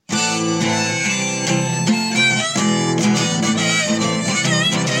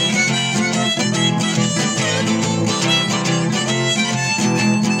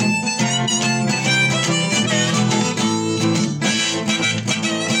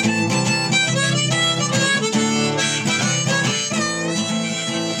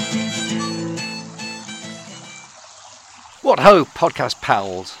What ho, podcast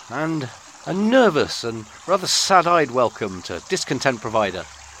pals, and a nervous and rather sad-eyed welcome to Discontent Provider,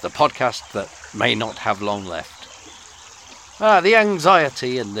 the podcast that may not have long left. The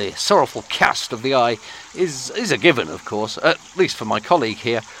anxiety and the sorrowful cast of the eye is a given, of course, at least for my colleague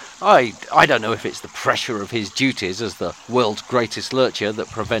here. I don't know if it's the pressure of his duties as the world's greatest lurcher that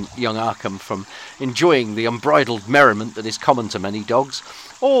prevent young Arkham from enjoying the unbridled merriment that is common to many dogs,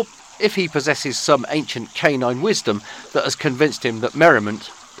 or if he possesses some ancient canine wisdom that has convinced him that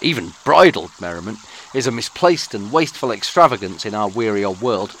merriment, even bridled merriment, is a misplaced and wasteful extravagance in our weary old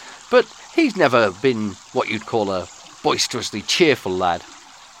world, but he's never been what you'd call a boisterously cheerful lad.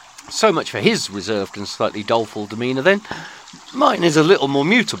 So much for his reserved and slightly doleful demeanour then. Mine is a little more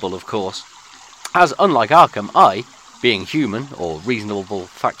mutable, of course, as unlike Arkham, I, being human, or reasonable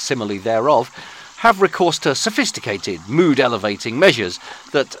facsimile thereof, have recourse to sophisticated, mood-elevating measures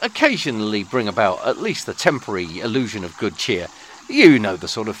that occasionally bring about at least the temporary illusion of good cheer. You know the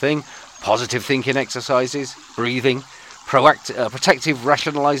sort of thing. Positive thinking exercises, breathing, protective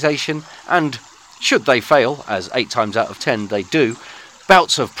rationalisation, and, should they fail, as 8 times out of 10 they do,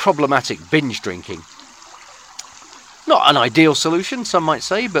 bouts of problematic binge drinking. Not an ideal solution, some might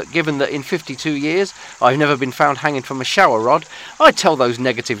say, but given that in 52 years I've never been found hanging from a shower rod, I tell those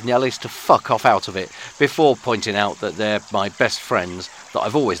negative Nellies to fuck off out of it, before pointing out that they're my best friends, that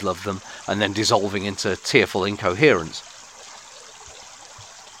I've always loved them, and then dissolving into tearful incoherence.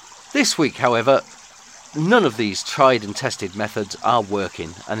 This week, however, none of these tried and tested methods are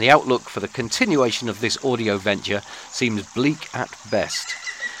working, and the outlook for the continuation of this audio venture seems bleak at best.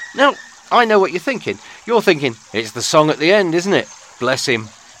 Now, I know what you're thinking. You're thinking, it's the song at the end, isn't it? Bless him.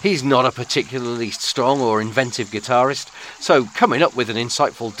 He's not a particularly strong or inventive guitarist, so coming up with an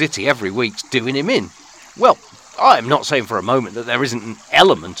insightful ditty every week's doing him in. Well, I'm not saying for a moment that there isn't an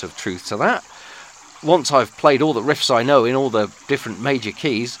element of truth to that. Once I've played all the riffs I know in all the different major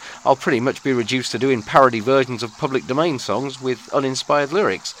keys, I'll pretty much be reduced to doing parody versions of public domain songs with uninspired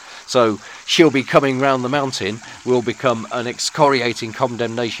lyrics. So, She'll Be Coming Round the Mountain will become an excoriating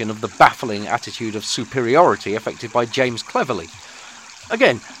condemnation of the baffling attitude of superiority affected by James Cleverly.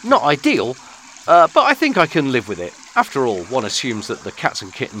 Again, not ideal, but I think I can live with it. After all, one assumes that the cats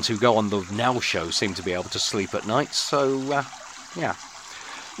and kittens who go on the Now Show seem to be able to sleep at night, so, yeah.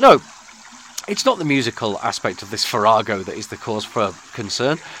 No. It's not the musical aspect of this farrago that is the cause for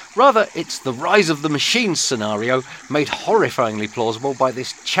concern. Rather, it's the rise of the machine scenario made horrifyingly plausible by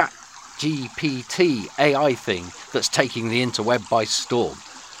this chat GPT AI thing that's taking the interweb by storm.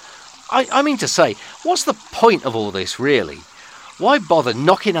 I mean to say, what's the point of all this really? Why bother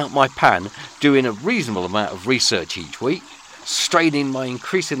knocking out my pan, doing a reasonable amount of research each week, straining my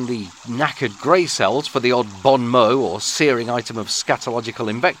increasingly knackered grey cells for the odd bon mot or searing item of scatological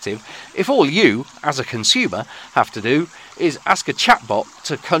invective, if all you, as a consumer, have to do is ask a chatbot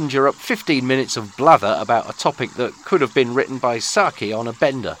to conjure up 15 minutes of blather about a topic that could have been written by Saki on a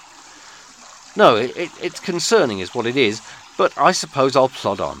bender? No, it's concerning is what it is, but I suppose I'll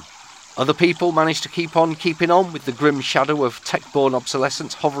plod on. Other people manage to keep on keeping on with the grim shadow of tech-born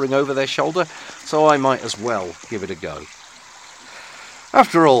obsolescence hovering over their shoulder, so I might as well give it a go.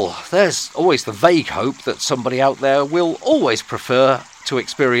 After all, there's always the vague hope that somebody out there will always prefer to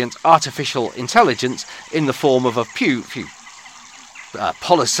experience artificial intelligence in the form of a few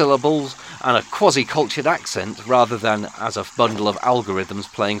polysyllables and a quasi-cultured accent rather than as a bundle of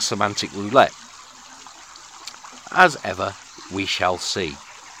algorithms playing semantic roulette. As ever, we shall see.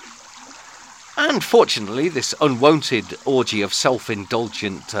 And fortunately, this unwonted orgy of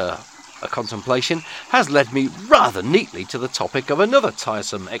self-indulgent a contemplation has led me rather neatly to the topic of another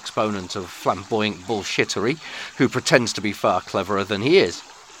tiresome exponent of flamboyant bullshittery who pretends to be far cleverer than he is.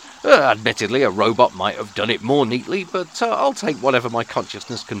 Admittedly, a robot might have done it more neatly, but I'll take whatever my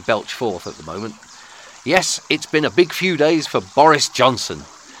consciousness can belch forth at the moment. Yes, it's been a big few days for Boris Johnson.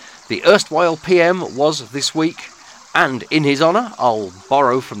 The erstwhile PM was this week, and in his honour, I'll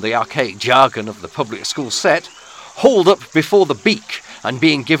borrow from the archaic jargon of the public school set, hauled up before the beak and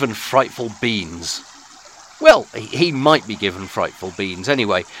being given frightful beans. Well, he might be given frightful beans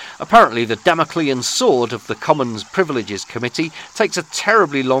anyway. Apparently the Damoclean sword of the Commons Privileges Committee takes a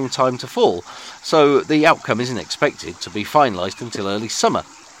terribly long time to fall, so the outcome isn't expected to be finalised until early summer.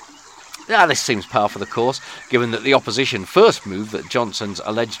 This seems par for the course, given that the opposition first moved that Johnson's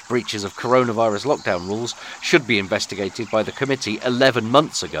alleged breaches of coronavirus lockdown rules should be investigated by the committee 11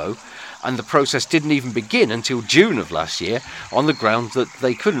 months ago, and the process didn't even begin until June of last year, on the ground that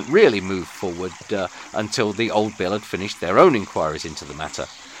they couldn't really move forward until the old bill had finished their own inquiries into the matter.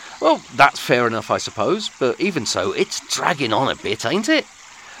 Well, that's fair enough, I suppose, but even so, it's dragging on a bit, ain't it?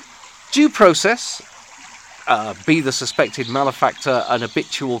 Due process be the suspected malefactor an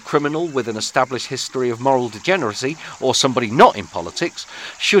habitual criminal with an established history of moral degeneracy, or somebody not in politics,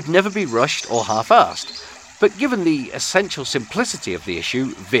 should never be rushed or half-arsed. But given the essential simplicity of the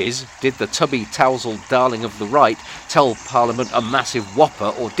issue, viz., did the tubby tousled darling of the right tell Parliament a massive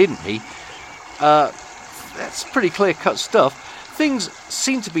whopper, or didn't he? That's pretty clear-cut stuff. Things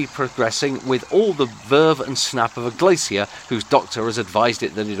seem to be progressing with all the verve and snap of a glacier whose doctor has advised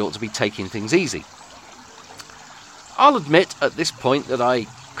it that it ought to be taking things easy. I'll admit at this point that I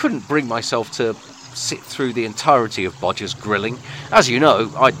couldn't bring myself to sit through the entirety of Bodger's grilling. As you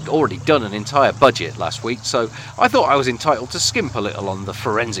know, I'd already done an entire budget last week, so I thought I was entitled to skimp a little on the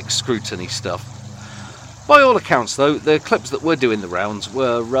forensic scrutiny stuff. By all accounts, though, the clips that were doing the rounds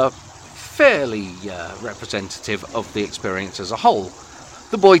were fairly representative of the experience as a whole.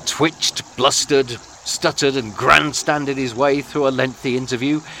 The boy twitched, blustered, stuttered and grandstanded his way through a lengthy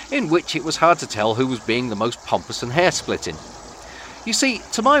interview in which it was hard to tell who was being the most pompous and hair-splitting. You see,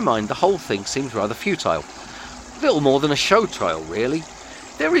 to my mind, the whole thing seems rather futile. Little more than a show trial, really.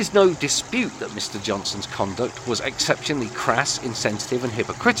 There is no dispute that Mr. Johnson's conduct was exceptionally crass, insensitive and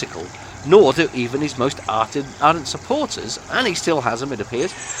hypocritical, nor do even his most ardent supporters, and he still has them, it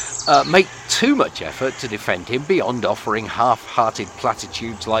appears, make too much effort to defend him beyond offering half-hearted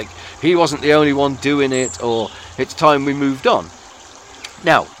platitudes like, he wasn't the only one doing it, or it's time we moved on.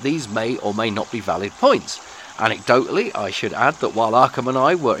 Now, these may or may not be valid points. Anecdotally, I should add that while Arkham and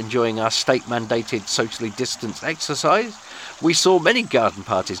I were enjoying our state-mandated socially distanced exercise, we saw many garden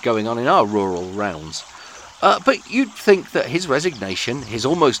parties going on in our rural rounds. But you'd think that his resignation, his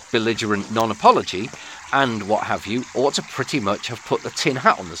almost belligerent non-apology, and what have you, ought to pretty much have put the tin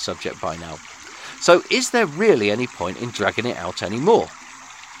hat on the subject by now. So is there really any point in dragging it out anymore?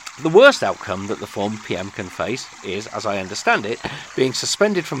 The worst outcome that the former PM can face is, as I understand it, being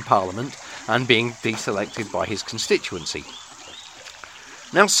suspended from Parliament and being deselected by his constituency.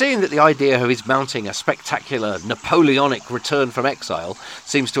 Now, seeing that the idea of his mounting a spectacular Napoleonic return from exile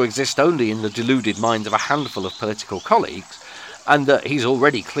seems to exist only in the deluded minds of a handful of political colleagues, and that he's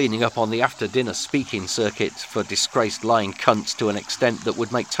already cleaning up on the after-dinner speaking circuit for disgraced lying cunts to an extent that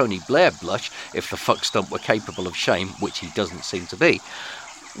would make Tony Blair blush if the fuck stump were capable of shame, which he doesn't seem to be,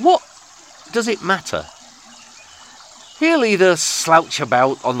 what does it matter? He'll either slouch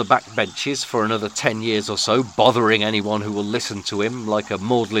about on the back benches for another 10 years or so, bothering anyone who will listen to him like a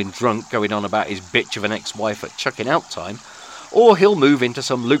maudlin drunk going on about his bitch of an ex-wife at chucking out time, or he'll move into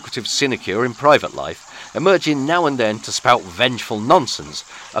some lucrative sinecure in private life, emerging now and then to spout vengeful nonsense,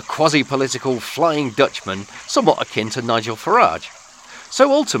 a quasi-political Flying Dutchman somewhat akin to Nigel Farage.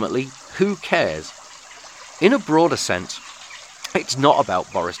 So ultimately, who cares? In a broader sense, it's not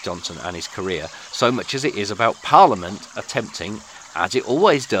about Boris Johnson and his career so much as it is about Parliament attempting, as it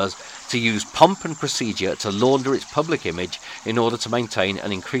always does, to use pomp and procedure to launder its public image in order to maintain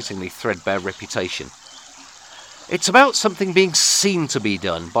an increasingly threadbare reputation. It's about something being seen to be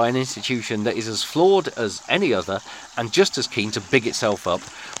done by an institution that is as flawed as any other and just as keen to big itself up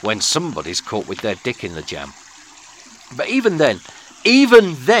when somebody's caught with their dick in the jam. But even then,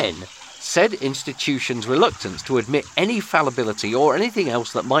 said institution's reluctance to admit any fallibility or anything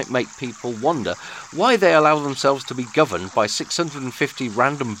else that might make people wonder why they allow themselves to be governed by 650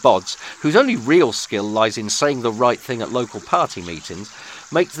 random bods whose only real skill lies in saying the right thing at local party meetings,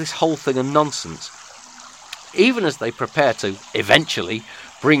 makes this whole thing a nonsense. Even as they prepare to, eventually,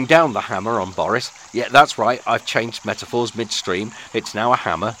 bring down the hammer on Boris, yeah, that's right, I've changed metaphors midstream, it's now a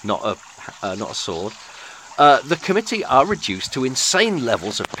hammer, not a sword, the committee are reduced to insane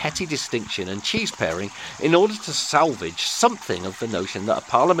levels of petty distinction and cheese-pairing in order to salvage something of the notion that a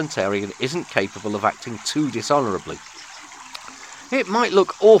parliamentarian isn't capable of acting too dishonourably. It might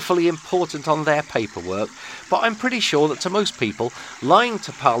look awfully important on their paperwork, but I'm pretty sure that to most people, lying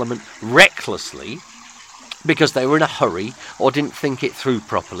to Parliament recklessly, because they were in a hurry or didn't think it through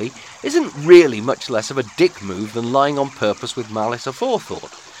properly, isn't really much less of a dick move than lying on purpose with malice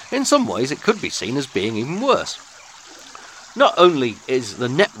aforethought. In some ways, it could be seen as being even worse. Not only is the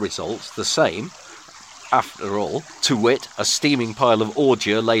net result the same, after all, to wit, a steaming pile of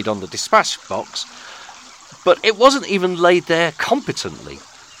ordure laid on the dispatch box, but it wasn't even laid there competently.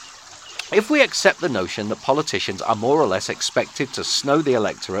 If we accept the notion that politicians are more or less expected to snow the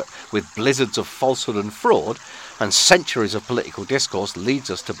electorate with blizzards of falsehood and fraud, and centuries of political discourse leads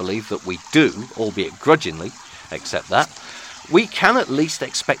us to believe that we do, albeit grudgingly, accept that, we can at least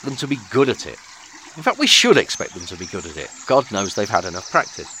expect them to be good at it. In fact, we should expect them to be good at it. God knows they've had enough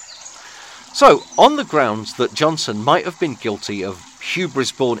practice. So, on the grounds that Johnson might have been guilty of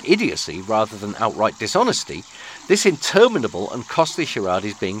hubris-born idiocy rather than outright dishonesty, this interminable and costly charade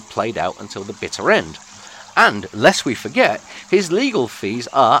is being played out until the bitter end. And, lest we forget, his legal fees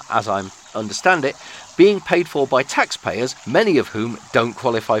are, as I understand it, being paid for by taxpayers, many of whom don't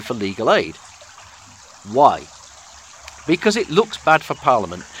qualify for legal aid. Why? Because it looks bad for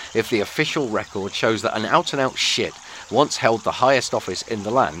Parliament if the official record shows that an out-and-out shit once held the highest office in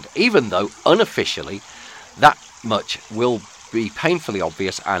the land, even though unofficially that much will be painfully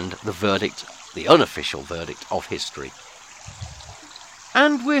obvious and the unofficial verdict of history.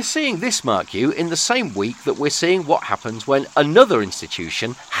 And we're seeing this, mark you, in the same week that we're seeing what happens when another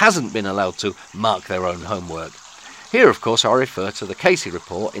institution hasn't been allowed to mark their own homework. Here, of course, I refer to the Casey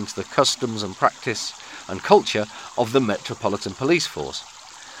report into the customs and practice and culture of the Metropolitan Police Force.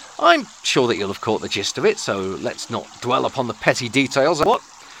 I'm sure that you'll have caught the gist of it, so let's not dwell upon the petty details of what?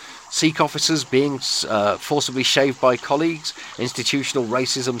 Sikh officers being forcibly shaved by colleagues, institutional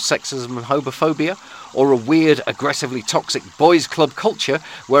racism, sexism and homophobia, or a weird, aggressively toxic boys' club culture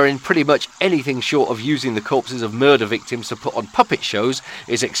wherein pretty much anything short of using the corpses of murder victims to put on puppet shows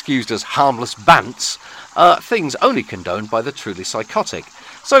is excused as harmless bants, things only condoned by the truly psychotic.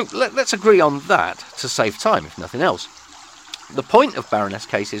 So let's agree on that to save time, if nothing else. The point of Baroness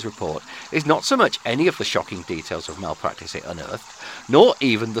Casey's report is not so much any of the shocking details of malpractice it unearthed, nor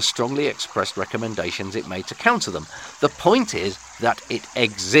even the strongly expressed recommendations it made to counter them. The point is that it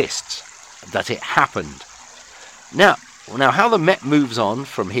exists, that it happened. Now how the Met moves on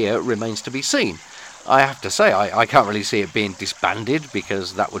from here remains to be seen. I have to say, I can't really see it being disbanded,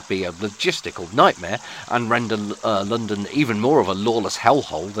 because that would be a logistical nightmare and render London even more of a lawless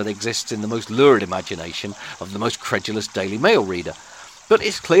hellhole that exists in the most lurid imagination of the most credulous Daily Mail reader. But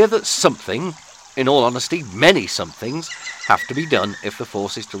it's clear that something, in all honesty, many somethings, have to be done if the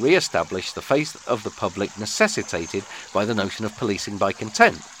force is to re-establish the faith of the public necessitated by the notion of policing by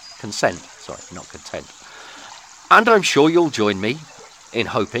consent. And I'm sure you'll join me in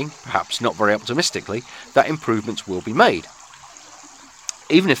hoping, perhaps not very optimistically, that improvements will be made.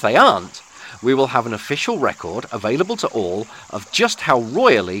 Even if they aren't, we will have an official record available to all of just how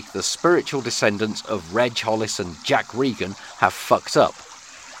royally the spiritual descendants of Reg Hollis and Jack Regan have fucked up.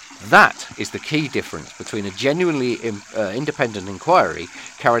 That is the key difference between a genuinely independent inquiry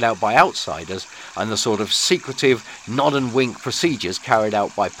carried out by outsiders and the sort of secretive nod and wink procedures carried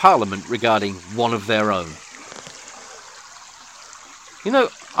out by Parliament regarding one of their own. You know,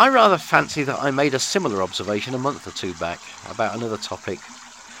 I rather fancy that I made a similar observation a month or two back about another topic.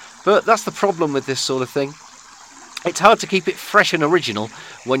 But that's the problem with this sort of thing. It's hard to keep it fresh and original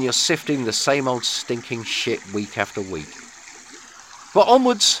when you're sifting the same old stinking shit week after week. But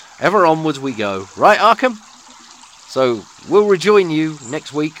onwards, ever onwards we go. Right, Arkham? So we'll rejoin you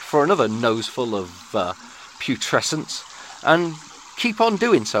next week for another noseful of putrescence, and keep on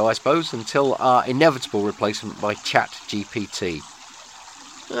doing so, I suppose, until our inevitable replacement by ChatGPT.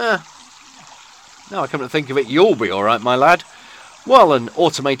 Now I come to think of it, you'll be alright, my lad. While an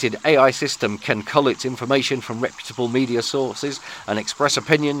automated AI system can cull its information from reputable media sources and express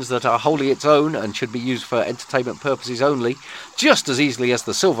opinions that are wholly its own and should be used for entertainment purposes only, just as easily as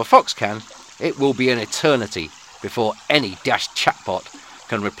the silver fox can, it will be an eternity before any dash chatbot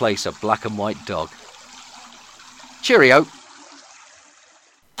can replace a black and white dog. Cheerio.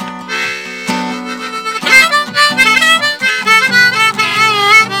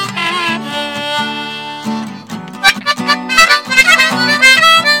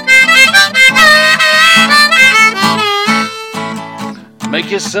 Make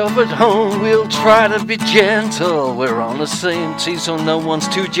yourself at home, we'll try to be gentle. We're on the same team, so no one's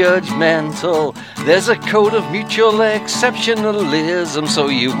too judgmental. There's a code of mutual exceptionalism, so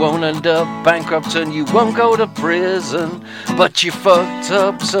you won't end up bankrupt and you won't go to prison. But you fucked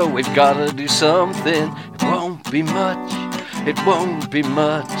up, so we've gotta do something. It won't be much, it won't be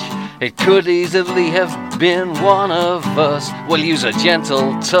much. It could easily have been one of us. We'll use a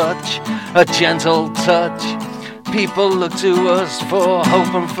gentle touch, a gentle touch. People look to us for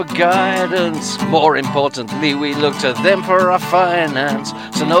hope and for guidance. More importantly, we look to them for our finance.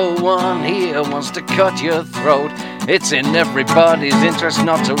 So no one here wants to cut your throat. It's in everybody's interest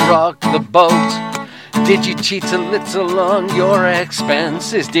not to rock the boat. Did you cheat a little on your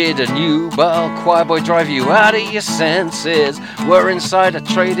expenses? Did a nubile choir boy drive you out of your senses? Were insider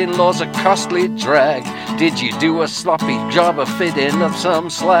trading laws a costly drag? Did you do a sloppy job of fitting up some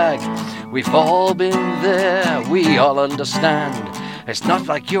slag? We've all been there, we all understand. It's not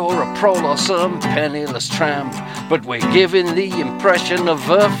like you're a prole or some penniless tramp, but we're giving the impression of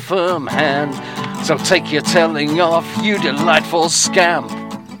a firm hand. So take your telling off, you delightful scamp.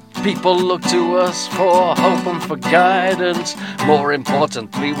 People look to us for hope and for guidance. More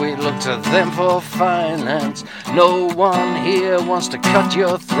importantly, we look to them for finance. No one here wants to cut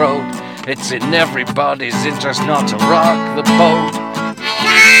your throat. It's in everybody's interest not to rock the boat.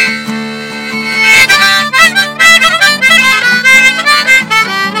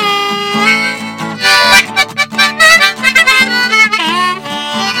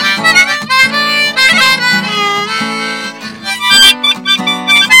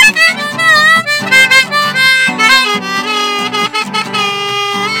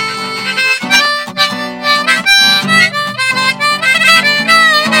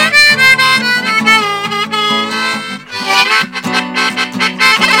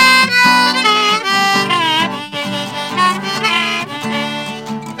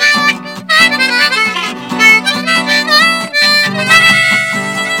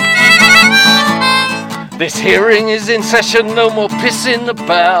 This hearing is in session, no more pissing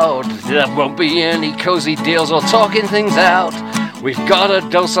about. There won't be any cozy deals or talking things out. We've got a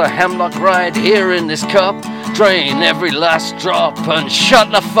dose of hemlock right here in this cup. Drain every last drop and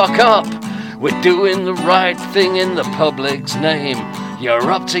shut the fuck up. We're doing the right thing in the public's name. You're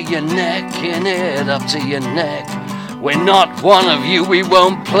up to your neck in it, up to your neck. We're not one of you, we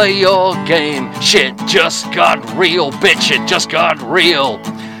won't play your game. Shit just got real, bitch, it just got real.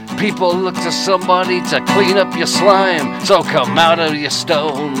 People look to somebody to clean up your slime. So come out of your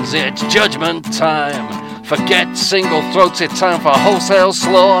stones, it's judgment time. Forget single throats, it's time for wholesale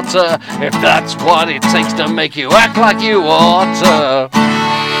slaughter. If that's what it takes to make you act like you ought to.